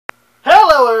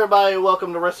everybody?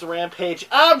 Welcome to Wrestling Rampage.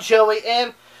 I'm Joey,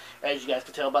 and as you guys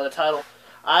can tell by the title,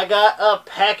 I got a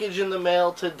package in the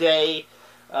mail today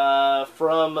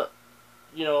from,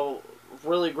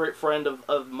 really great friend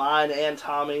of mine and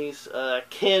Tommy's,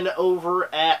 Ken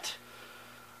over at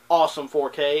Awesome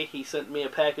 4K. He sent me a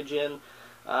package in.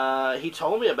 He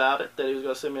told me about it, that he was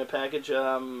going to send me a package,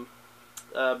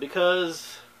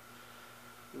 because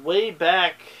way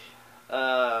back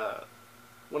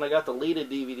when I got the Lita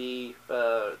DVD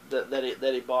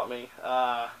that he bought me,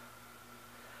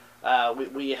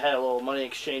 we had a little money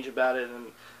exchange about it,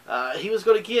 and he was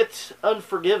going to get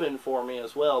Unforgiven for me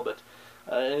as well, but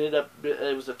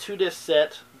it was a 2-disc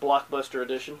set, Blockbuster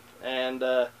edition, and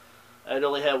I'd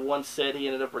only had one set. He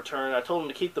ended up returning. I told him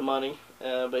to keep the money,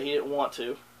 but he didn't want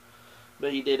to,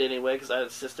 but he did anyway because I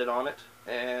insisted on it,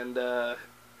 and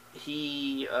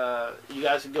you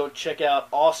guys can go check out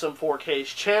Awesome 4K's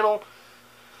channel.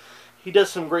 He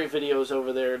does some great videos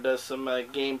over there, does some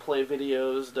gameplay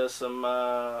videos, does some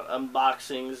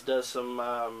unboxings, does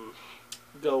some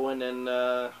going and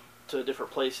to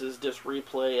different places, Disc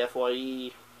Replay,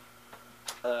 FYE,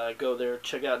 go there,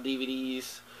 check out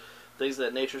DVDs, things of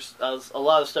that nature. A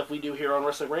lot of stuff we do here on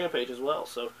Wrestling Rampage as well.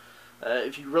 So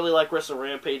if you really like Wrestling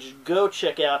Rampage, go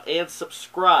check out and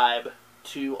subscribe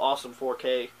to Awesome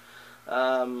 4K.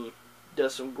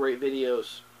 Does some great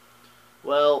videos.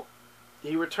 Well,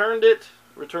 he returned the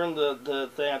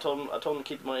thing. I told him to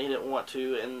keep the money. He didn't want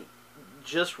to. And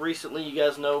just recently, you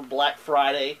guys know, Black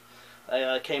Friday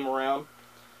came around,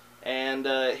 and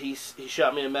he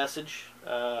shot me a message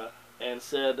and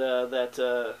said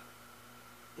that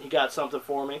he got something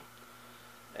for me,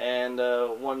 and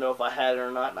wanted to know if I had it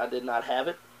or not. And I did not have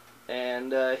it,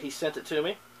 and he sent it to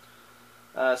me.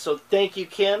 So thank you,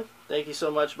 Ken. Thank you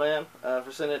so much, man,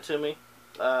 for sending it to me.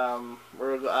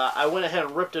 I went ahead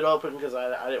and ripped it open because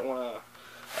I didn't want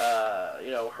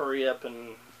to, hurry up and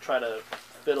try to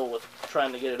fiddle with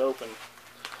trying to get it open.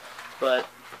 But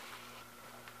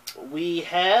we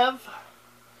have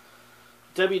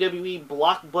WWE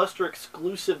Blockbuster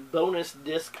exclusive bonus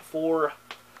disc for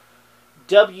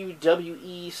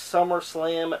WWE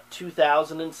SummerSlam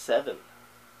 2007.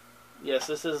 Yes,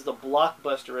 this is the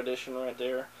Blockbuster edition right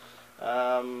there.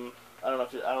 I don't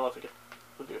know if we can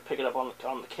pick it up on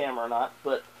the camera or not,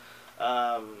 but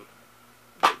let me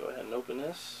go ahead and open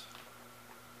this.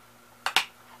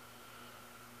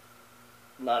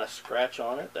 Not a scratch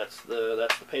on it. That's the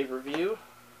pay-per-view.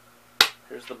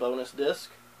 Here's the bonus disc.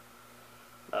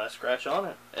 Not a scratch on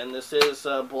it. And this is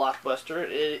Blockbuster.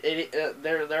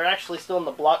 They're actually still in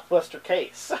the Blockbuster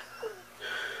case.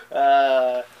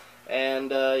 Yeah,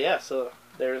 so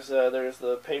there's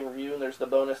the pay-per-view and there's the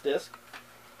bonus disc.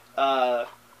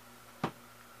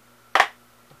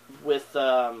 With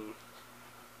I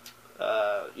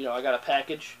got a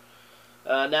package.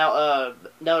 Now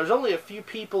there's only a few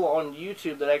people on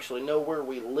YouTube that actually know where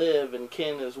we live, and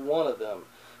Ken is one of them.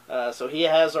 So he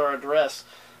has our address,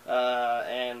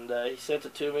 and he sent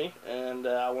it to me, and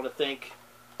I want to thank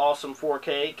Awesome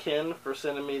 4K, Ken, for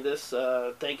sending me this.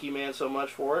 Thank you, man, so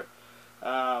much for it.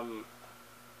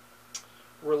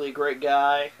 Really great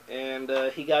guy, and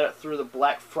he got it through the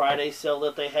Black Friday sale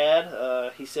that they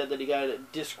had. He said that he got it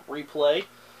at Disc Replay.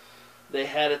 They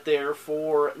had it there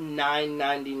for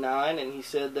 $9.99, and he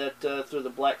said that through the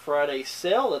Black Friday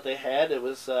sale that they had, it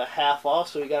was half off,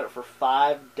 so he got it for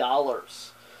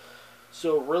 $5.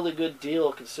 So really good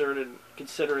deal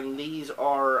considering these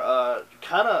are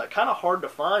kind of hard to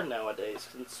find nowadays,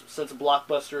 since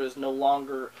Blockbuster is no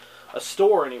longer a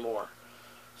store anymore.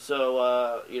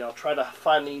 So, try to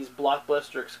find these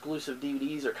Blockbuster exclusive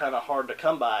DVDs are kind of hard to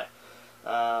come by.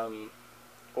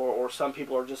 Or some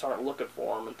people aren't looking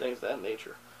for them and things of that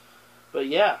nature. But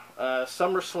yeah,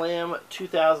 SummerSlam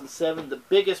 2007, the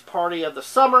biggest party of the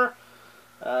summer.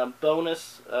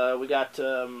 Bonus, we got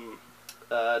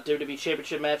WWE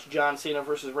Championship match, John Cena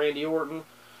versus Randy Orton.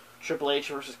 Triple H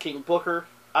versus King Booker.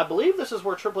 I believe this is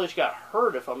where Triple H got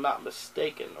hurt, if I'm not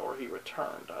mistaken, or he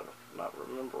returned. I'm not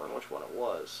remembering which one it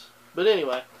was. But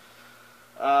anyway,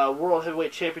 World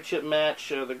Heavyweight Championship match,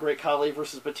 the Great Khali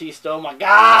versus Batista. Oh my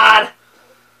God!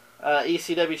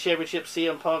 ECW Championship,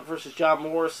 CM Punk versus John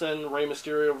Morrison. Rey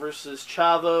Mysterio versus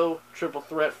Chavo. Triple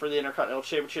threat for the Intercontinental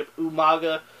Championship,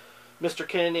 Umaga, Mr.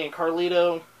 Kennedy and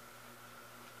Carlito.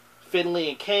 Finlay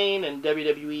and Kane, and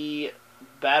WWE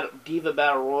Diva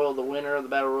Battle Royal. The winner of the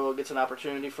Battle Royal gets an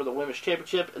opportunity for the Women's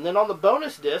Championship. And then on the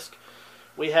bonus disc,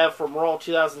 we have from Raw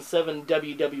 2007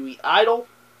 WWE Idol.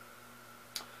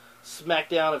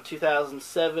 SmackDown of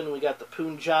 2007, we got the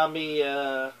Punjabi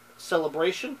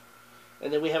Celebration.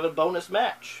 And then we have a bonus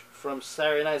match from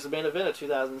Saturday Night's Main Event of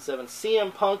 2007.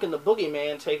 CM Punk and the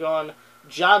Boogeyman take on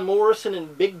John Morrison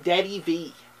and Big Daddy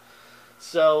V.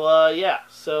 So, yeah.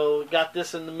 So, got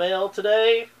this in the mail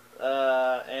today.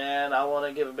 And I want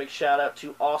to give a big shout out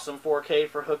to Awesome 4K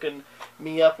for hooking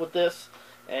me up with this.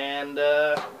 And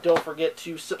don't forget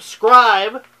to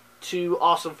subscribe to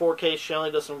Awesome 4K's channel.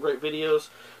 He does some great videos.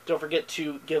 Don't forget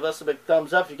to give us a big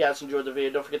thumbs up if you guys enjoyed the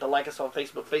video. Don't forget to like us on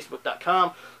Facebook,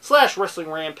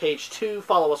 facebook.com/WrestlingRampage2.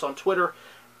 Follow us on Twitter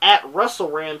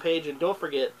 @WrestleRampage. And don't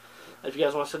forget, if you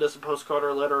guys want to send us a postcard or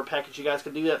a letter or a package, you guys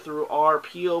can do that through our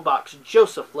P.O. Box,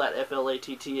 Joseph Flatt,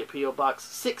 F-L-A-T-T, at P.O. Box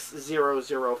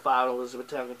 6005,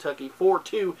 Elizabethtown, Kentucky,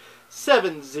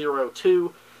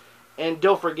 42702. And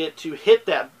don't forget to hit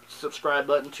that subscribe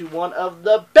button to one of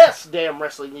the best damn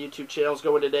wrestling YouTube channels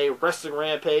going today, Wrestling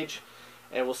Rampage.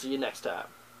 And we'll see you next time.